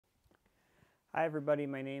Hi everybody,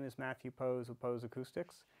 my name is Matthew Poes with Poes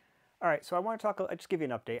Acoustics. Alright, so I want to just give you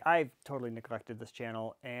an update. I've totally neglected this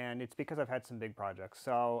channel, and it's because I've had some big projects.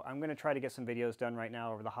 So I'm going to try to get some videos done right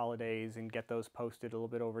now over the holidays and get those posted a little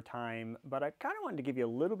bit over time. But I kind of wanted to give you a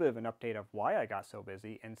little bit of an update of why I got so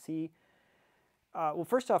busy and see. Well,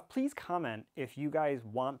 first off, please comment if you guys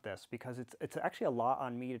want this, because it's actually a lot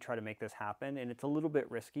on me to try to make this happen, and it's a little bit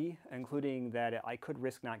risky, including that I could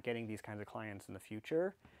risk not getting these kinds of clients in the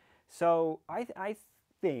future. So I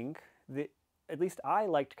think that at least I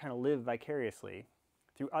like to kind of live vicariously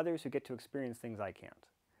through others who get to experience things I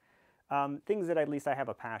can't. Things that at least I have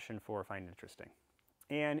a passion for or find interesting.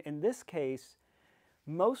 And in this case,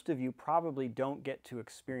 most of you probably don't get to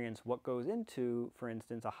experience what goes into, for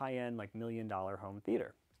instance, a high-end like $1 million home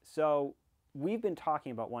theater. So we've been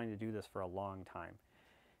talking about wanting to do this for a long time.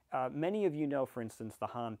 Many of you know, for instance, the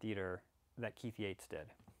Han Theater that Keith Yates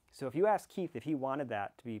did. So if you ask Keith if he wanted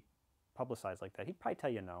that to be publicized like that, he'd probably tell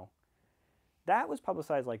you no. That was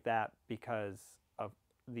publicized like that because of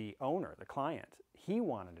the owner, the client. He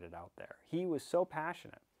wanted it out there. He was so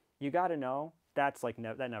passionate. You got to know, that's like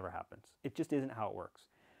that never happens. It just isn't how it works.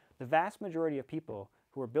 The vast majority of people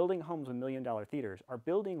who are building homes with $1 million theaters are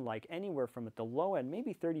building like anywhere from at the low end,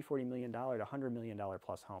 maybe $30–40 million to $100 million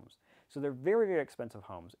plus homes. So they're very, very expensive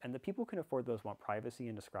homes, and the people who can afford those want privacy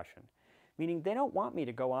and discretion. Meaning they don't want me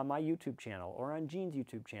to go on my YouTube channel or on Gene's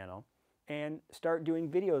YouTube channel and start doing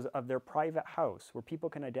videos of their private house where people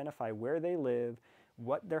can identify where they live,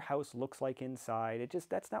 what their house looks like inside.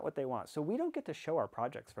 That's not what they want. So we don't get to show our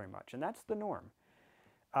projects very much, and that's the norm.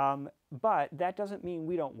 But that doesn't mean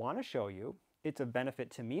we don't want to show you. It's a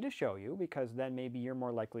benefit to me to show you, because then maybe you're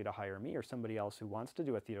more likely to hire me or somebody else who wants to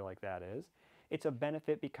do a theater like that is. It's a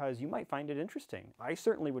benefit because you might find it interesting. I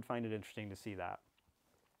certainly would find it interesting to see that.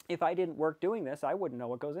 If I didn't work doing this, I wouldn't know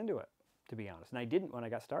what goes into it, to be honest. And I didn't when I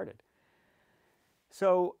got started.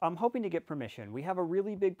 So I'm hoping to get permission. We have a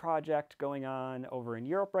really big project going on over in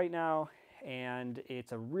Europe right now, and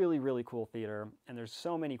it's a really, really cool theater. And there's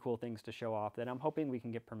so many cool things to show off that I'm hoping we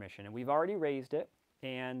can get permission. And we've already raised it,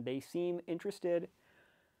 and they seem interested.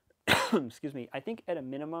 Excuse me. I think at a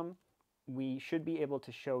minimum, we should be able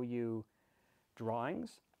to show you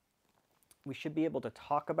drawings. We should be able to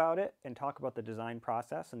talk about it and talk about the design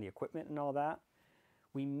process and the equipment and all that.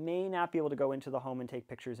 We may not be able to go into the home and take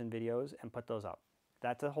pictures and videos and put those up.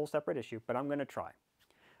 That's a whole separate issue, but I'm going to try.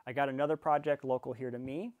 I got another project local here to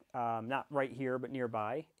me, not right here, but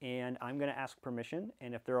nearby, and I'm going to ask permission,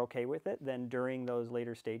 and if they're okay with it, then during those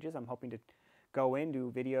later stages, I'm hoping to go in,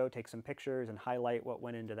 do video, take some pictures, and highlight what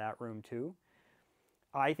went into that room too.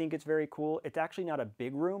 I think it's very cool. It's actually not a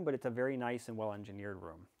big room, but it's a very nice and well-engineered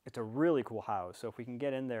room. It's a really cool house, so if we can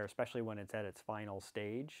get in there, especially when it's at its final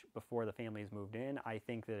stage before the family's moved in, I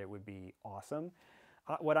think that it would be awesome.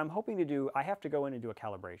 What I'm hoping to do, I have to go in and do a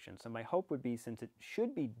calibration. So my hope would be, since it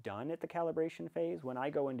should be done at the calibration phase, when I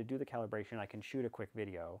go in to do the calibration, I can shoot a quick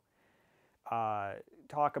video,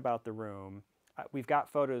 talk about the room. We've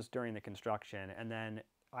got photos during the construction, and then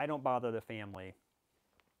I don't bother the family.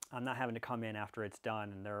 I'm not having to come in after it's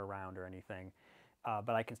done and they're around or anything,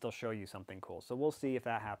 but I can still show you something cool. So we'll see if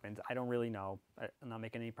that happens. I don't really know. I'm not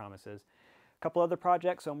making any promises. A couple other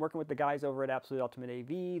projects. So I'm working with the guys over at Absolute Ultimate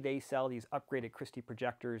AV. They sell these upgraded Christie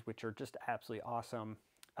projectors, which are just absolutely awesome.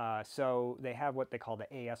 So they have what they call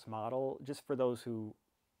the AS model. Just for those who,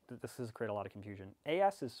 this has created a lot of confusion.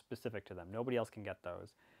 AS is specific to them. Nobody else can get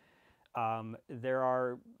those. There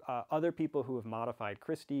are other people who have modified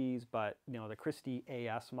Christie's, but the Christie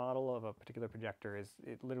AS model of a particular projector is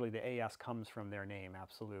literally the AS comes from their name,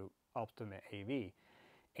 Absolute Ultimate AV,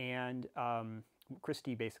 and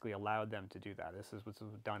Christie basically allowed them to do that. This is what's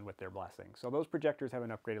done with their blessing. So those projectors have an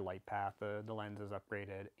upgraded light path. The lens is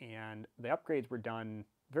upgraded, and the upgrades were done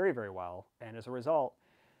very, very well. And as a result,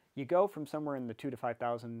 you go from somewhere in the 2,000 to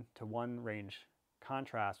 5,000 to 1 range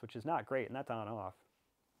contrast, which is not great, and that's on and off,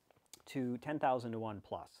 to 10,000 to 1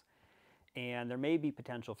 plus. And there may be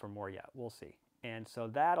potential for more yet. We'll see. And so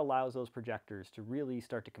that allows those projectors to really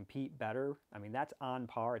start to compete better. I mean, that's on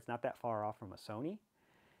par. It's not that far off from a Sony.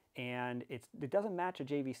 And it doesn't match a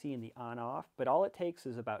JVC in the on-off, but all it takes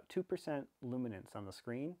is about 2% luminance on the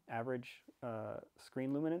screen, average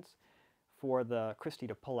screen luminance, for the Christie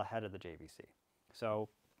to pull ahead of the JVC. So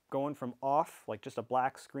going from off, like just a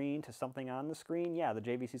black screen, to something on the screen, yeah, the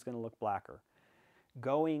JVC is going to look blacker.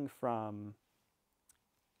 Going from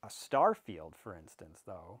a star field, for instance,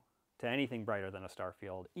 though, to anything brighter than a star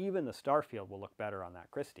field, even the star field will look better on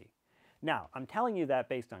that Christie. Now, I'm telling you that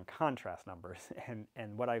based on contrast numbers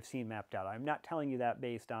and what I've seen mapped out. I'm not telling you that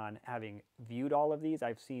based on having viewed all of these.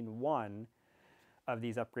 I've seen one of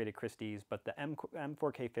these upgraded Christies, but the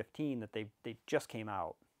M4K15 that they just came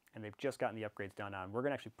out, and they've just gotten the upgrades done on, we're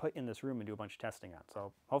going to actually put in this room and do a bunch of testing on.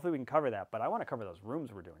 So hopefully we can cover that, but I want to cover those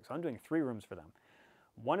rooms we're doing. So I'm doing 3 rooms for them.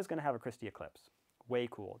 One is going to have a Christie Eclipse. Way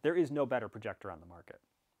cool. There is no better projector on the market.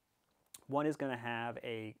 One is going to have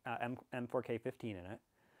a M4K15 in it.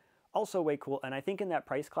 Also way cool, and I think in that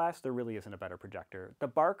price class, there really isn't a better projector. The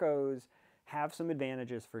Barcos have some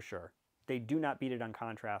advantages for sure. They do not beat it on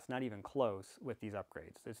contrast, not even close with these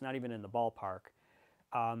upgrades. It's not even in the ballpark.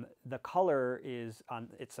 The color is on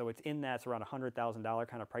it, so it's in that's around $100,000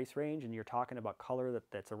 kind of price range, and you're talking about color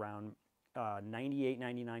that's around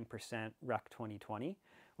 98-99% Rec 2020,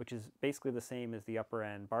 which is basically the same as the upper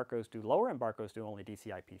end Barcos do. Lower end Barcos do only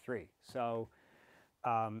DCI-P3. So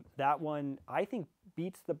that one I think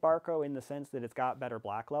beats the Barco in the sense that it's got better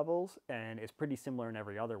black levels and is pretty similar in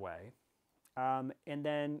every other way. And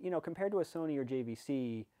then, you know, compared to a Sony or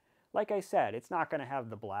JVC, like I said, it's not going to have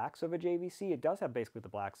the blacks of a JVC. It does have basically the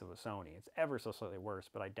blacks of a Sony. It's ever so slightly worse,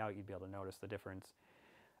 but I doubt you'd be able to notice the difference.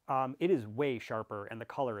 It is way sharper, and the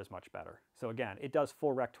color is much better. So again, it does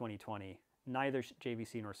full Rec 2020. Neither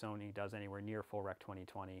JVC nor Sony does anywhere near full Rec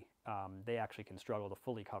 2020. They actually can struggle to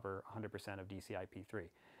fully cover 100% of DCI-P3.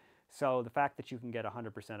 So the fact that you can get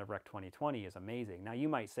 100% of Rec 2020 is amazing. Now you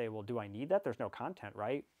might say, well, do I need that? There's no content,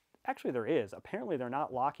 right? Actually, there is. Apparently, they're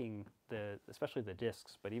not locking especially the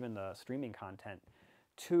discs, but even the streaming content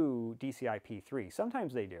to DCI-P3.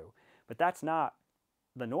 Sometimes they do, but that's not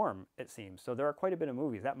the norm, it seems. So there are quite a bit of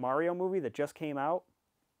movies. That Mario movie that just came out,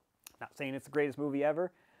 not saying it's the greatest movie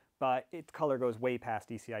ever, but its color goes way past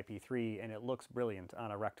DCI-P3, and it looks brilliant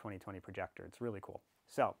on a Rec 2020 projector. It's really cool.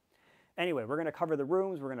 So anyway, we're going to cover the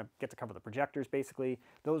rooms. We're going to get to cover the projectors, basically.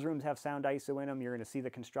 Those rooms have sound ISO in them. You're going to see the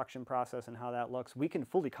construction process and how that looks. We can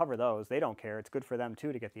fully cover those. They don't care. It's good for them,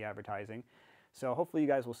 too, to get the advertising. So hopefully you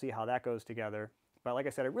guys will see how that goes together. But like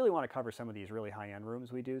I said, I really want to cover some of these really high-end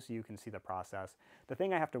rooms we do so you can see the process. The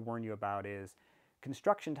thing I have to warn you about is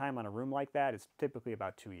construction time on a room like that is typically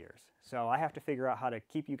about 2 years. So I have to figure out how to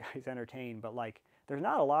keep you guys entertained, but like there's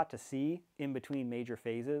not a lot to see in between major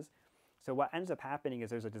phases. So what ends up happening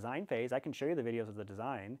is there's a design phase. I can show you the videos of the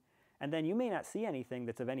design, and then you may not see anything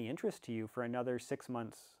that's of any interest to you for another 6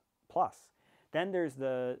 months plus. Then there's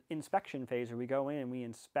the inspection phase where we go in and we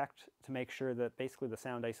inspect to make sure that basically the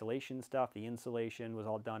sound isolation stuff, the insulation was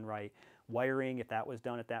all done right, wiring, if that was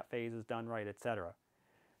done at that phase, is done right, etc.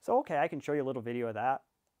 So okay, I can show you a little video of that,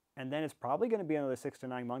 and then it's probably going to be another 6 to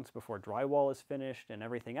 9 months before drywall is finished and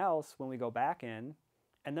everything else when we go back in,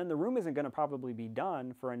 and then the room isn't going to probably be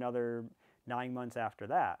done for another 9 months after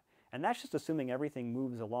that. And that's just assuming everything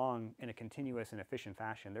moves along in a continuous and efficient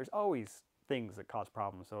fashion. There's always things that cause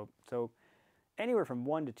problems. So anywhere from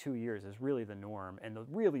 1 to 2 years is really the norm, and the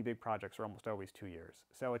really big projects are almost always 2 years.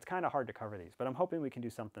 So it's kind of hard to cover these, but I'm hoping we can do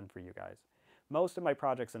something for you guys. Most of my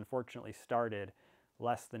projects, unfortunately, started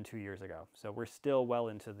less than 2 years ago, so we're still well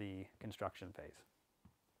into the construction phase.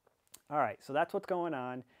 All right, so that's what's going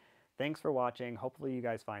on. Thanks for watching. Hopefully you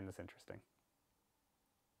guys find this interesting.